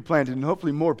seeds would be planted, and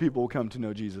hopefully more people will come to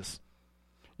know Jesus.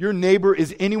 Your neighbor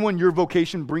is anyone your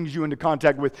vocation brings you into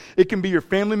contact with. It can be your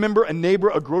family member, a neighbor,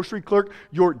 a grocery clerk,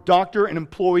 your doctor, an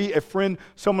employee, a friend,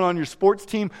 someone on your sports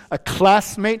team, a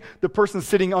classmate, the person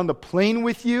sitting on the plane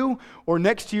with you, or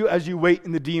next to you as you wait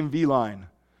in the DMV line,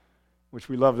 which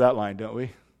we love that line, don't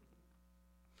we?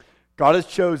 God has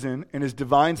chosen in His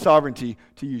divine sovereignty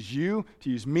to use you, to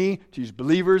use me, to use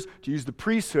believers, to use the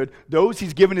priesthood, those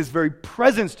He's given His very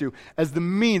presence to, as the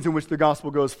means in which the gospel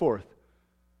goes forth.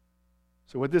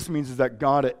 So what this means is that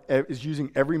God is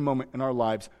using every moment in our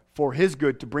lives for His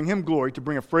good, to bring Him glory, to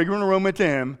bring a fragrant aroma to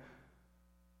Him,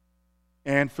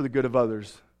 and for the good of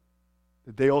others,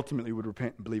 that they ultimately would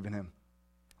repent and believe in Him.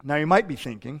 Now you might be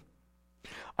thinking,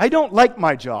 I don't like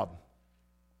my job.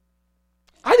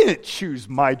 I didn't choose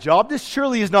my job. This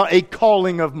surely is not a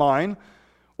calling of mine.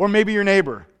 Or maybe your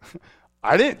neighbor.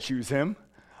 I didn't choose him.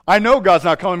 I know God's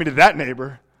not calling me to that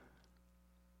neighbor.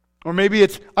 Or maybe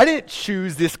it's, I didn't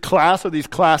choose this class or these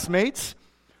classmates.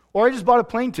 Or I just bought a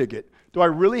plane ticket. Do I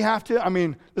really have to? I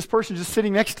mean, this person's just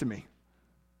sitting next to me.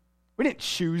 We didn't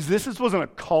choose this. This wasn't a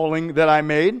calling that I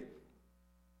made.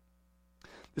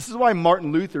 This is why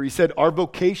Martin Luther, he said, our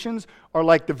vocations are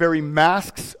like the very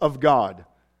masks of God.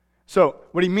 So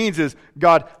what he means is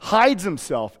God hides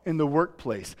Himself in the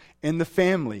workplace, in the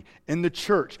family, in the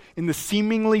church, in the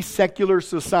seemingly secular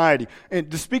society.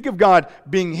 And to speak of God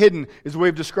being hidden is a way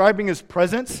of describing His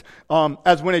presence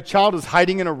as when a child is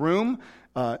hiding in a room.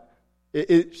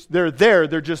 They're there,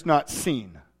 they're just not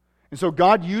seen. And so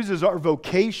God uses our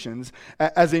vocations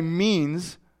as a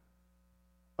means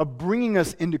of bringing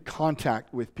us into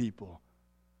contact with people.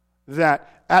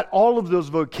 That at all of those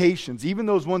vocations, even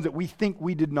those ones that we think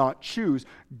we did not choose,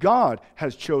 God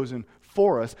has chosen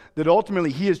for us, that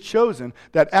ultimately He has chosen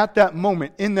that at that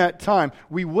moment, in that time,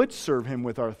 we would serve Him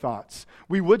with our thoughts.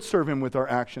 We would serve Him with our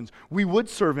actions. We would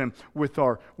serve Him with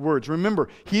our words. Remember,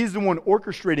 He is the one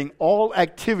orchestrating all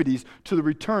activities to the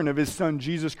return of His Son,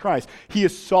 Jesus Christ. He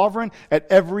is sovereign at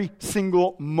every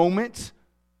single moment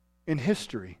in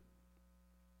history.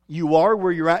 You are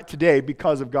where you're at today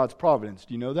because of God's providence.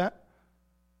 Do you know that?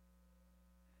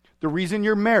 The reason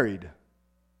you're married,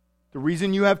 the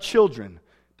reason you have children,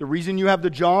 the reason you have the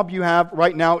job you have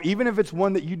right now, even if it's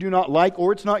one that you do not like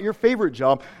or it's not your favorite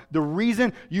job, the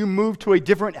reason you moved to a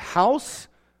different house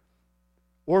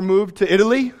or moved to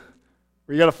Italy,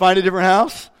 where you got to find a different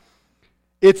house,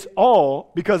 it's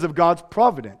all because of God's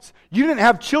providence. You didn't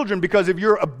have children because of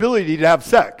your ability to have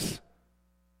sex.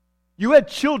 You had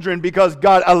children because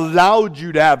God allowed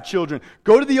you to have children.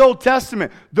 Go to the Old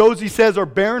Testament. Those He says are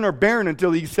barren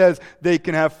until He says they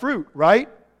can have fruit, right?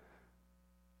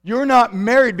 You're not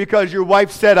married because your wife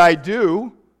said, I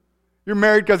do. You're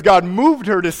married because God moved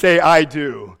her to say, I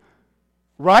do.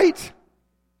 Right?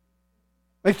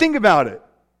 Like, think about it.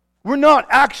 We're not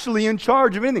actually in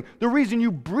charge of anything. The reason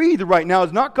you breathe right now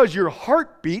is not because your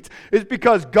heart beats. It's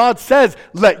because God says,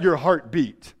 let your heart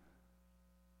beat.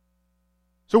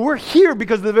 So we're here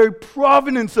because of the very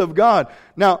providence of God.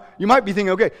 Now, you might be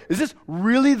thinking, okay, is this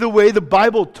really the way the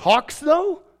Bible talks,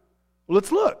 though? Well,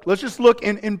 let's look. Let's just look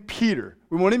in Peter.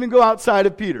 We won't even go outside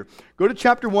of Peter. Go to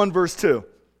chapter 1, verse 2.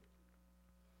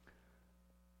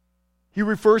 He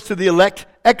refers to the elect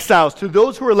exiles, to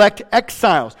those who are elect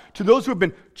exiles, to those who have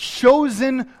been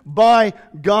chosen by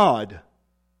God.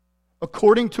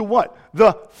 According to what?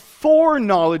 The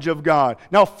foreknowledge of God.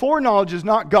 Now, foreknowledge is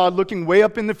not God looking way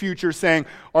up in the future saying,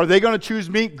 are they going to choose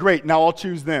me? Great, now I'll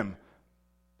choose them.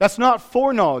 That's not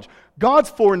foreknowledge. God's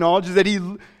foreknowledge is that He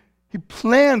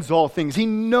plans all things. He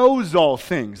knows all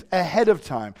things ahead of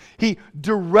time. He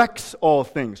directs all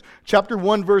things. Chapter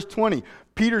 1, verse 20,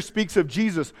 Peter speaks of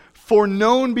Jesus,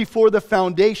 foreknown before the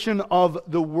foundation of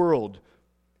the world,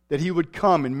 that He would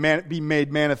come and be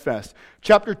made manifest.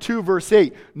 Chapter 2, verse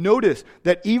 8, notice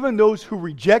that even those who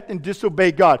reject and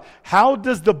disobey God, how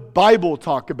does the Bible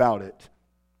talk about it?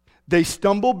 They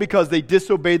stumble because they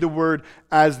disobey the word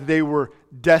as they were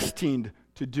destined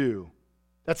to do.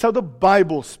 That's how the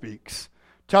Bible speaks.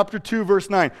 Chapter 2, verse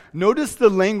 9, notice the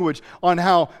language on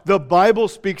how the Bible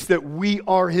speaks that we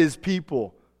are His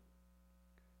people.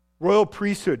 Royal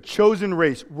priesthood, chosen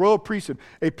race, royal priesthood,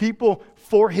 a people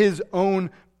for His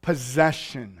own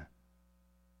possession.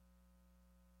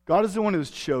 God is the one who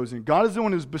has chosen. God is the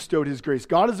one who has bestowed His grace.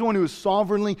 God is the one who is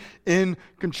sovereignly in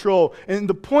control. And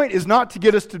the point is not to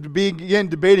get us to begin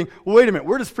debating, well, wait a minute,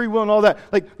 where does free will and all that?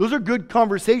 Like, those are good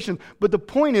conversations. But the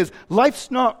point is,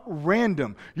 life's not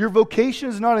random. Your vocation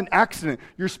is not an accident.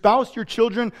 Your spouse, your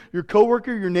children, your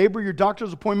coworker, your neighbor, your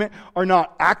doctor's appointment are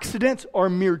not accidents or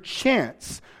mere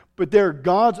chance. But they're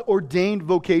God's ordained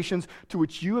vocations to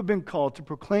which you have been called to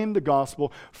proclaim the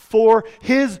gospel for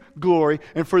His glory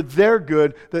and for their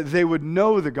good, that they would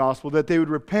know the gospel, that they would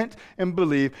repent and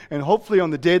believe, and hopefully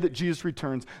on the day that Jesus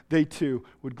returns, they too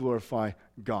would glorify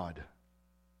God.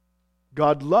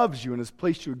 God loves you and has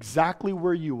placed you exactly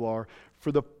where you are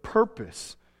for the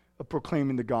purpose of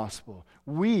proclaiming the gospel.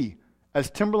 We,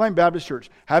 as Timberline Baptist Church,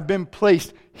 have been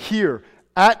placed here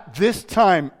at this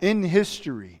time in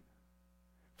history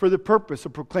for the purpose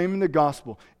of proclaiming the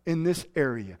gospel in this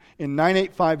area, in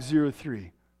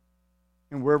 98503,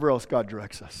 and wherever else God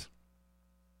directs us.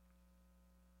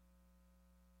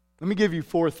 Let me give you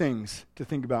 4 things to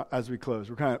think about as we close.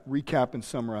 We're kind of recap and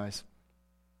summarize.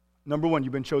 Number 1,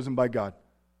 you've been chosen by God.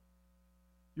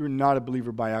 You're not a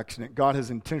believer by accident. God has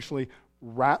intentionally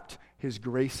wrapped His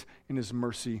grace and His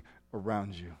mercy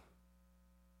around you.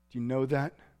 Do you know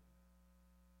that?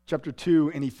 Chapter 2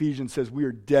 in Ephesians says we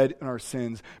are dead in our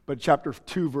sins. But chapter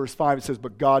 2 verse 5 it says,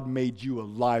 but God made you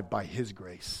alive by His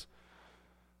grace.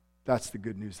 That's the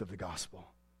good news of the gospel.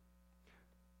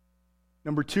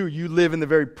 Number 2, you live in the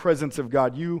very presence of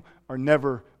God. You are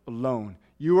never alone.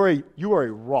 You are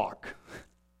a rock,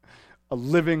 a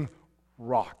living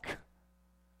rock.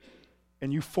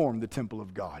 And you form the temple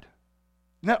of God.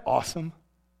 Isn't that awesome?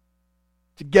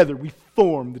 Together we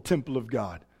form the temple of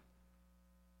God.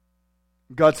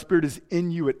 God's Spirit is in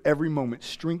you at every moment,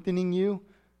 strengthening you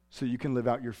so you can live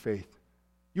out your faith.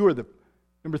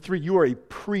 Number 3, you are a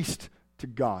priest to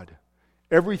God.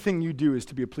 Everything you do is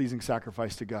to be a pleasing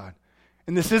sacrifice to God.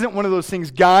 And this isn't one of those things,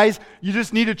 guys, you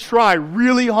just need to try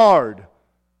really hard.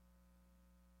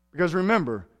 Because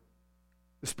remember,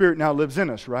 the Spirit now lives in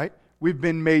us, right? We've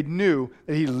been made new,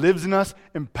 that He lives in us,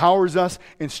 empowers us,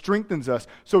 and strengthens us.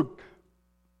 So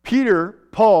Peter,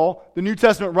 Paul, the New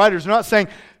Testament writers are not saying,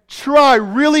 try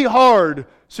really hard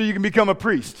so you can become a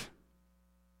priest.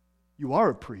 You are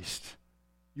a priest.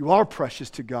 You are precious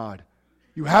to God.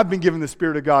 You have been given the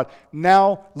Spirit of God.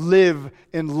 Now live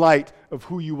in light of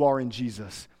who you are in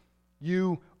Jesus.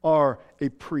 You are a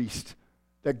priest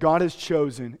that God has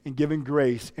chosen and given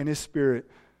grace and His Spirit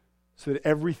so that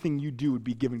everything you do would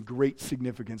be given great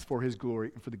significance for His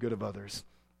glory and for the good of others.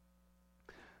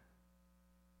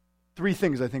 3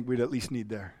 things I think we'd at least need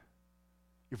there.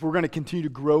 If we're going to continue to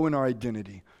grow in our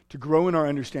identity, to grow in our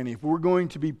understanding, if we're going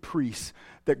to be priests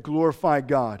that glorify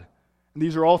God, and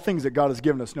these are all things that God has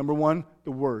given us. Number 1,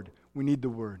 the Word. We need the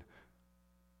Word.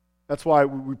 That's why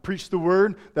we preach the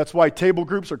Word. That's why table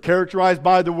groups are characterized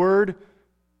by the Word.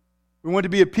 We want to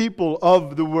be a people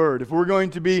of the Word. If we're going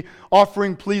to be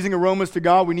offering pleasing aromas to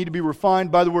God, we need to be refined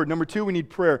by the Word. Number 2, we need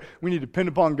prayer. We need to depend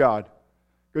upon God.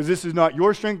 Because this is not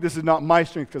your strength, this is not my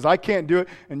strength, because I can't do it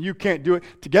and you can't do it.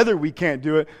 Together we can't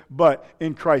do it, but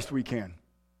in Christ we can.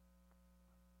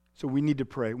 So we need to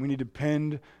pray. We need to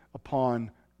depend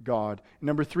upon God. And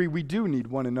number 3, we do need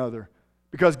one another.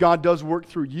 Because God does work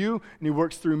through you and He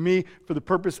works through me for the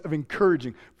purpose of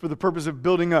encouraging, for the purpose of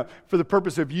building up, for the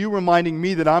purpose of you reminding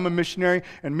me that I'm a missionary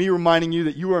and me reminding you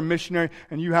that you are a missionary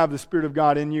and you have the Spirit of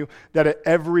God in you, that at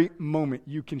every moment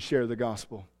you can share the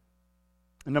gospel.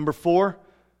 And number 4,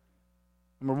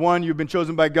 Number 1, you've been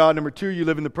chosen by God. Number 2, you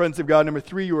live in the presence of God. Number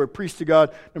 3, you are a priest to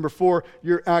God. Number 4,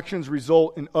 your actions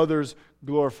result in others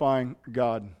glorifying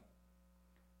God.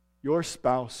 Your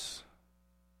spouse,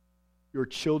 your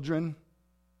children,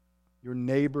 your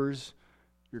neighbors,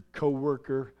 your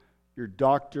coworker, your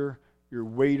doctor, your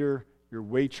waiter, your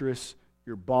waitress,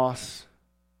 your boss,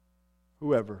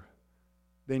 whoever,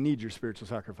 they need your spiritual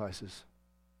sacrifices.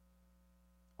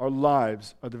 Our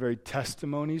lives are the very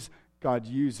testimonies God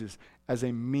uses as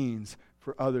a means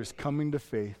for others coming to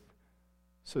faith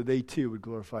so they too would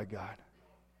glorify God.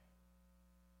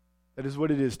 That is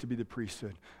what it is to be the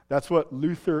priesthood. That's what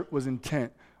Luther was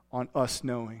intent on us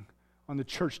knowing, on the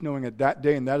church knowing at that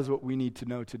day, and that is what we need to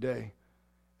know today.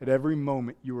 At every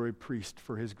moment, you are a priest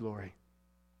for His glory.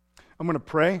 I'm going to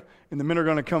pray, and the men are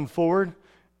going to come forward,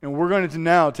 and we're going to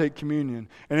now take communion.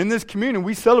 And in this communion,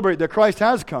 we celebrate that Christ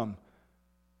has come.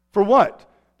 For what?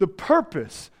 The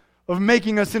purpose of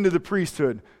making us into the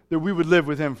priesthood, that we would live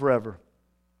with Him forever.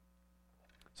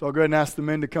 So I'll go ahead and ask the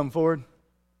men to come forward,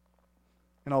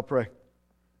 and I'll pray.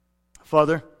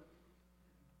 Father,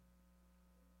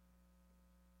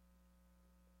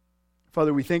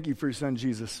 we thank You for Your Son,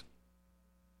 Jesus.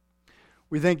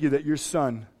 We thank you that your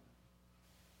Son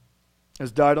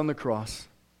has died on the cross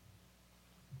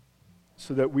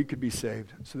so that we could be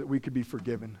saved, so that we could be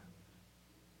forgiven,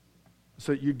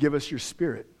 so that you'd give us your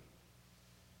Spirit,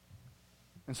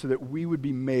 and so that we would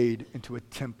be made into a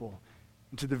temple,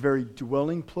 into the very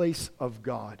dwelling place of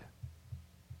God.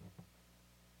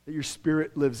 That your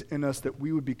Spirit lives in us, that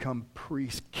we would become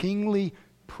priests, kingly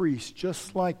priests,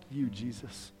 just like you,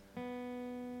 Jesus.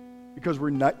 Because we're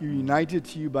united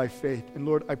to you by faith. And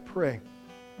Lord, I pray,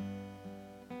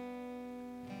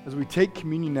 as we take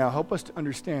communion now, help us to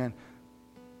understand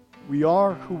we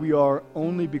are who we are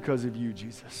only because of you,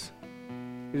 Jesus.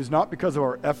 It is not because of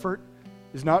our effort.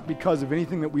 It is not because of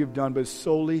anything that we have done, but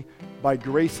solely by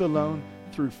grace alone,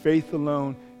 through faith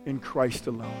alone, in Christ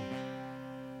alone.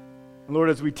 And Lord,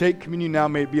 as we take communion now,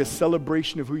 may it be a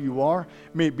celebration of who you are.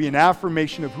 May it be an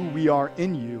affirmation of who we are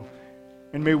in you.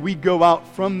 And may we go out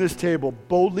from this table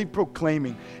boldly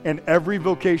proclaiming in every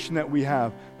vocation that we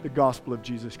have the gospel of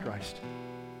Jesus Christ.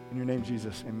 In your name,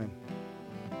 Jesus, amen.